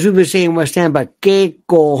 As we were saying in West Ham, but que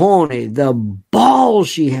cojones, the balls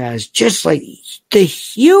she has, just like the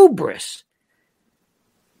hubris.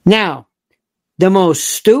 Now, the most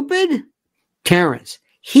stupid, Terrence.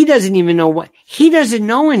 He doesn't even know he doesn't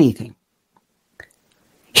know anything.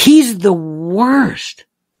 He's the worst.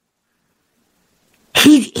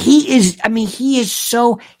 He is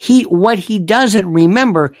so, what he doesn't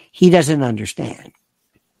remember, he doesn't understand.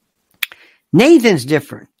 Nathan's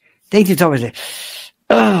different. Nathan's always like,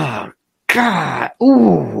 oh, God,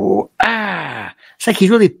 ooh, ah. It's like he's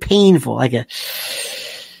really painful, like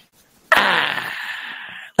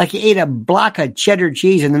he ate a block of cheddar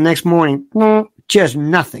cheese and the next morning, just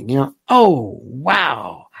nothing, you know. Oh,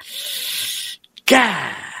 wow.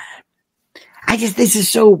 God. This is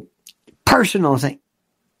so personal. It's like,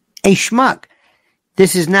 hey, schmuck,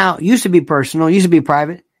 this is now, used to be personal, used to be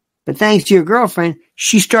private, but thanks to your girlfriend,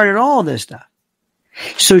 she started all this stuff.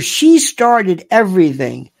 So she started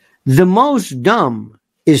everything. The most dumb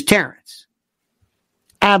is Terrence.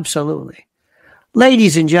 Absolutely.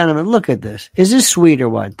 Ladies and gentlemen, look at this. Is this sweet or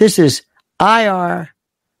what? This is IR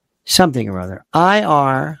something or other.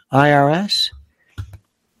 IRS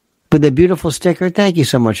with a beautiful sticker. Thank you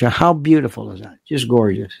so much. How beautiful is that? Just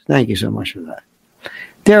gorgeous. Thank you so much for that.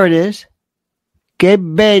 There it is. Que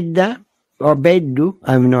bella or bedu.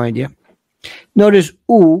 I have no idea. Notice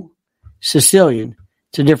Sicilian.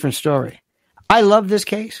 It's a different story. I love this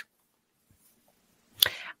case.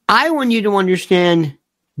 I want you to understand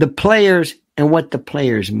the players and what the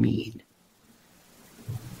players mean.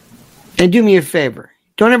 And do me a favor.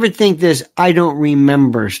 Don't ever think this I don't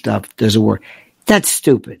remember stuff doesn't work. That's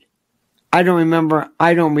stupid. I don't remember.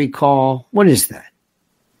 I don't recall. What is that?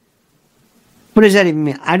 What does that even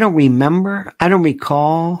mean? I don't remember. I don't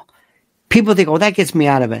recall. People think, oh, that gets me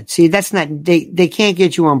out of it. See, that's not, they can't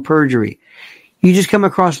get you on perjury. You just come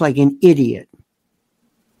across like an idiot.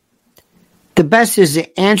 The best is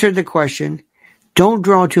to answer the question. Don't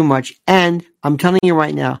draw too much. And I'm telling you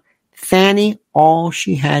right now, Fani, all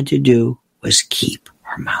she had to do was keep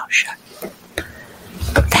her mouth shut.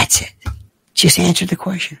 That's it. Just answer the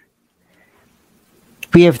question.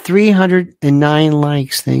 We have 309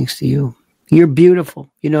 likes thanks to you. You're beautiful.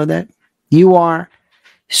 You know that? You are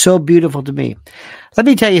So beautiful to me. Let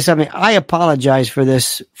me tell you something. I apologize for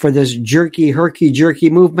this herky-jerky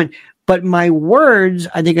movement, but my words,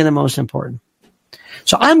 I think, are the most important.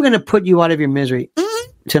 So I'm going to put you out of your misery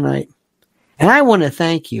tonight. And I want to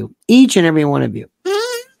thank you, each and every one of you.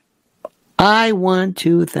 I want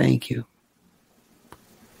to thank you.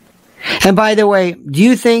 And by the way, do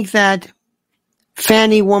you think that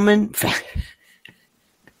Fani woman,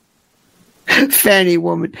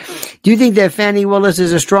 do you think that Fani Willis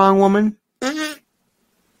is a strong woman?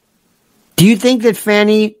 Do you think that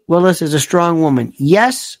Fani Willis is a strong woman?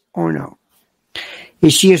 Yes or no?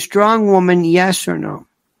 Is she a strong woman? Yes or no?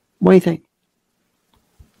 What do you think?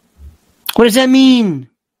 What does that mean?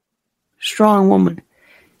 Strong woman.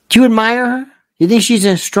 Do you admire her? You think she's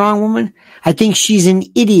a strong woman? I think she's an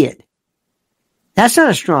idiot. That's not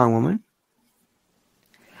a strong woman.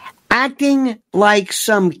 Acting like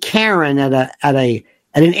some Karen at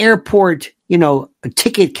an airport, a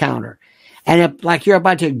ticket counter, and like you're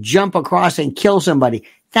about to jump across and kill somebody.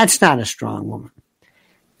 That's not a strong woman.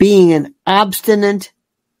 Being an obstinate,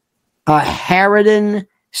 harridan,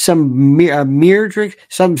 some Mirtrix,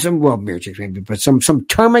 some Mirtrix maybe, but some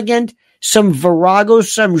termagant, some virago,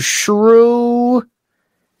 some shrew,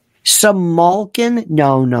 some Malkin.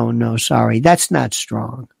 No, sorry. That's not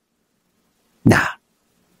strong. Nah.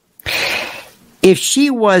 If she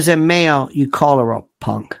was a male, you call her a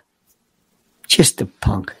punk. Just a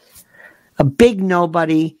punk. A big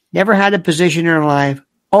nobody, never had a position in her life,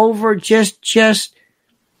 over just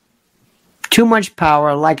too much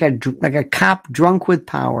power, like a cop drunk with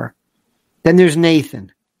power. Then there's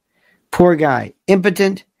Nathan. Poor guy.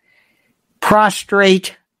 Impotent,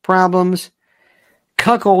 prostrate problems,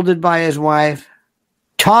 cuckolded by his wife,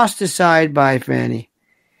 tossed aside by Fani,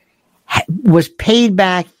 was paid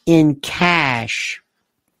back in cash.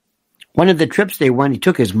 One of the trips they went, he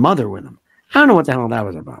took his mother with him. I don't know what the hell that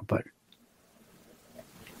was about, but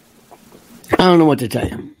I don't know what to tell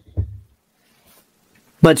you.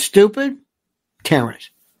 But stupid? Terrence.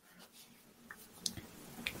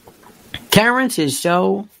 Terrence is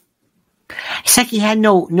so... It's like he had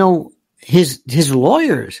his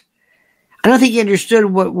lawyers. I don't think he understood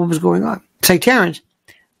what was going on. It's like, Terrence,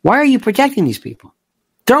 why are you protecting these people?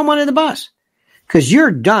 Throw them under the bus. Because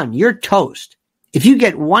you're done. You're toast. If you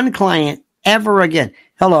get one client ever again.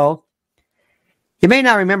 Hello. You may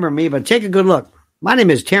not remember me, but take a good look. My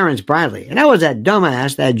name is Terrence Bradley. And I was that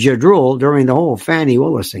dumbass, that jadrul during the whole Fani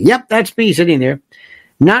Willis thing. Yep, that's me sitting there,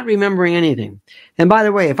 not remembering anything. And by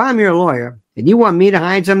the way, if I'm your lawyer and you want me to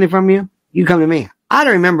hide something from you, you come to me. I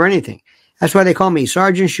don't remember anything. That's why they call me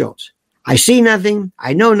Sergeant Schultz. I see nothing.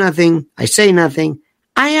 I know nothing. I say nothing.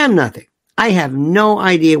 I am nothing. I have no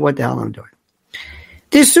idea what the hell I'm doing.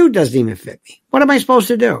 This suit doesn't even fit me. What am I supposed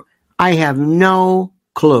to do? I have no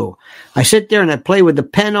clue. I sit there and I play with the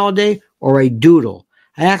pen all day or I doodle.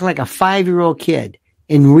 I act like a 5-year-old kid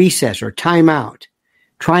in recess or timeout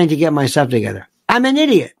trying to get myself together. I'm an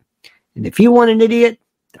idiot. And if you want an idiot,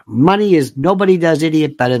 the money is nobody does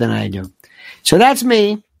idiot better than I do. So that's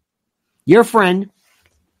me, your friend,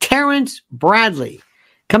 Terrence Bradley.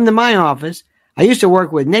 Come to my office. I used to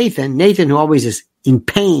work with Nathan, who always is in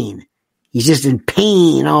pain. He's just in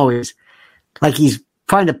pain always, like he's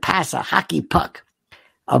trying to pass a hockey puck.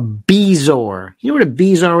 A bezoar. You know what a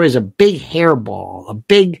bezoar is? A big hairball.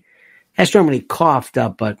 That's normally coughed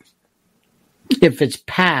up, but if it's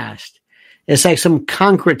passed, it's like some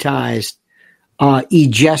concretized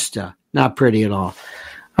egesta. Not pretty at all.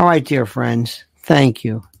 All right, dear friends. Thank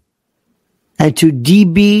you. And to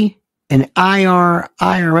DB and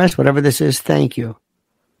IRS, whatever this is, thank you.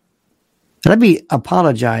 Let me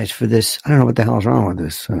apologize for this. I don't know what the hell is wrong with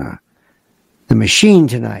this, the machine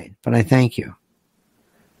tonight, but I thank you.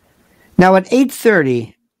 Now at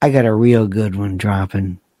 8:30, I got a real good one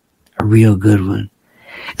dropping. A real good one.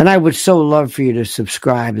 And I would so love for you to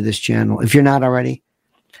subscribe to this channel. If you're not already,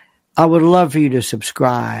 I would love for you to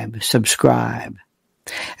subscribe.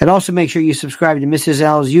 And also make sure you subscribe to Mrs.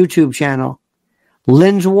 L's YouTube channel,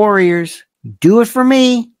 Lynn's Warriors. Do it for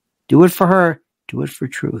me. Do it for her. Do it for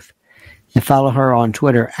truth. And follow her on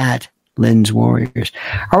Twitter at Lynn's Warriors.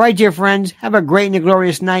 All right, dear friends, have a great and a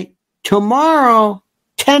glorious night. Tomorrow,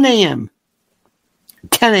 10 a.m.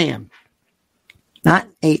 10 a.m. Not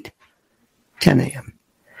 8. 10 a.m.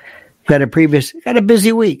 Got a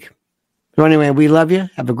busy week. So anyway, we love you.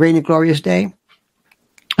 Have a great and glorious day.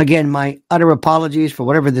 Again, my utter apologies for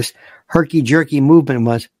whatever this herky-jerky movement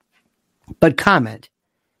was. But comment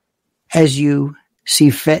as you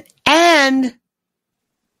see fit. And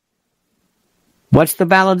what's the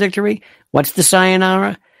valedictory? What's the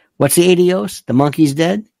sayonara? What's the adios? The monkey's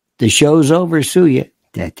dead. The show's over. Sue ya.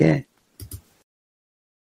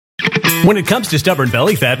 When it comes to stubborn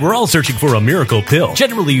belly fat, we're all searching for a miracle pill.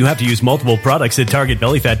 Generally, you have to use multiple products that target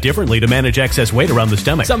belly fat differently to manage excess weight around the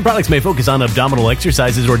stomach. Some products may focus on abdominal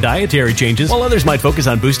exercises or dietary changes, while others might focus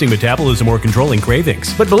on boosting metabolism or controlling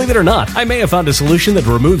cravings. But believe it or not, I may have found a solution that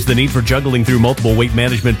removes the need for juggling through multiple weight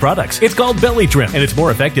management products. It's called Belly Trim, and it's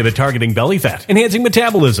more effective at targeting belly fat, enhancing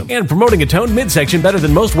metabolism, and promoting a toned midsection better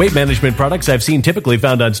than most weight management products I've seen typically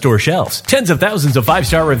found on store shelves. Tens of thousands of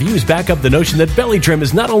 5-star reviews back up the notion that Belly Trim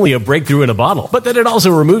is not only a breakthrough in a bottle, but that it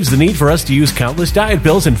also removes the need for us to use countless diet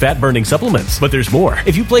pills and fat-burning supplements. But there's more.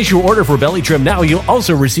 If you place your order for Belly Trim now, you'll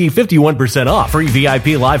also receive 51% off, free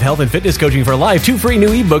VIP live health and fitness coaching for life, 2 free new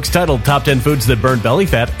ebooks titled Top 10 Foods That Burn Belly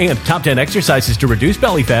Fat and Top 10 Exercises to Reduce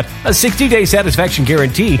Belly Fat, a 60-day satisfaction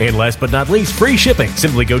guarantee, and last but not least, free shipping.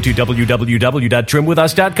 Simply go to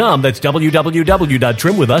www.trimwithus.com. That's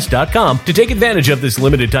www.trimwithus.com to take advantage of this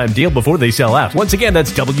limited time deal before they sell out. Once again,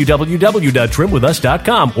 that's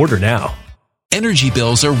www.trimwithus.com. Order now. Energy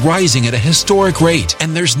bills are rising at a historic rate,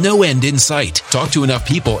 and there's no end in sight. Talk to enough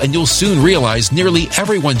people, and you'll soon realize nearly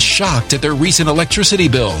everyone's shocked at their recent electricity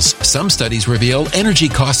bills. Some studies reveal energy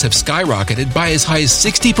costs have skyrocketed by as high as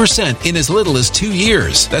 60% in as little as 2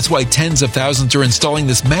 years. That's why tens of thousands are installing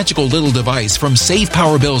this magical little device from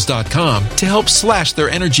SavePowerBills.com to help slash their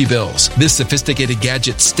energy bills. This sophisticated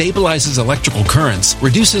gadget stabilizes electrical currents,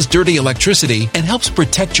 reduces dirty electricity, and helps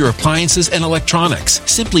protect your appliances and electronics.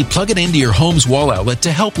 Simply plug it into your home's wall outlet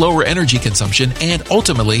to help lower energy consumption and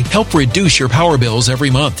ultimately help reduce your power bills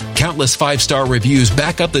every month. Countless 5-star reviews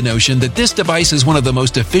back up the notion that this device is one of the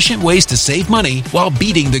most efficient ways to save money while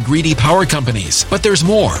beating the greedy power companies. But there's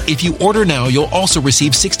more. If you order now, you'll also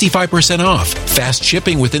receive 65% off, fast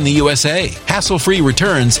shipping within the USA, hassle-free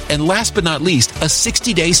returns, and last but not least, a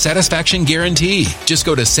 60-day satisfaction guarantee. Just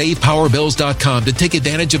go to SavePowerBills.com to take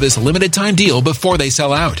advantage of this limited time deal before they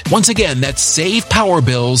sell out. Once again, that's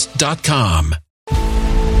SavePowerBills.com.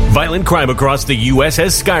 Violent crime across the U.S.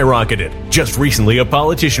 has skyrocketed. Just recently, a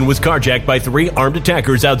politician was carjacked by 3 armed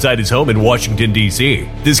attackers outside his home in Washington, D.C.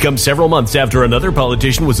 This comes several months after another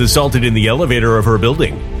politician was assaulted in the elevator of her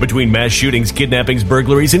building. Between mass shootings, kidnappings,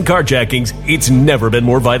 burglaries, and carjackings, it's never been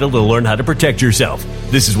more vital to learn how to protect yourself.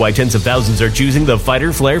 This is why tens of thousands are choosing the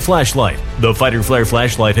Fighter Flare flashlight. The Fighter Flare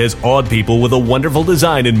flashlight has awed people with a wonderful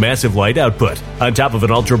design and massive light output. On top of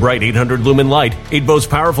an ultra-bright 800-lumen light, it boasts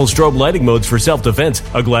powerful strobe lighting modes for self-defense,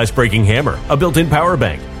 a glass-breaking hammer, a built-in power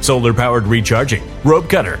bank, solar-powered recharging, rope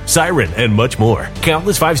cutter, siren, and much more.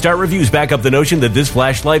 Countless 5-star reviews back up the notion that this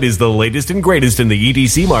flashlight is the latest and greatest in the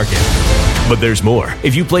EDC market. But there's more.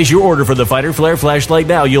 If you place your order for the Fighter Flare flashlight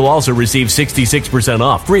now, you'll also receive 66%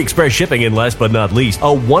 off, free express shipping, and last but not least, a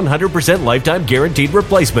 100% lifetime guaranteed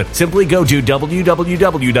replacement. Simply go to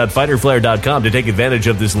www.fighterflare.com to take advantage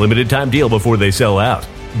of this limited time deal before they sell out.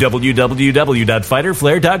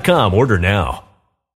 www.fighterflare.com. Order now.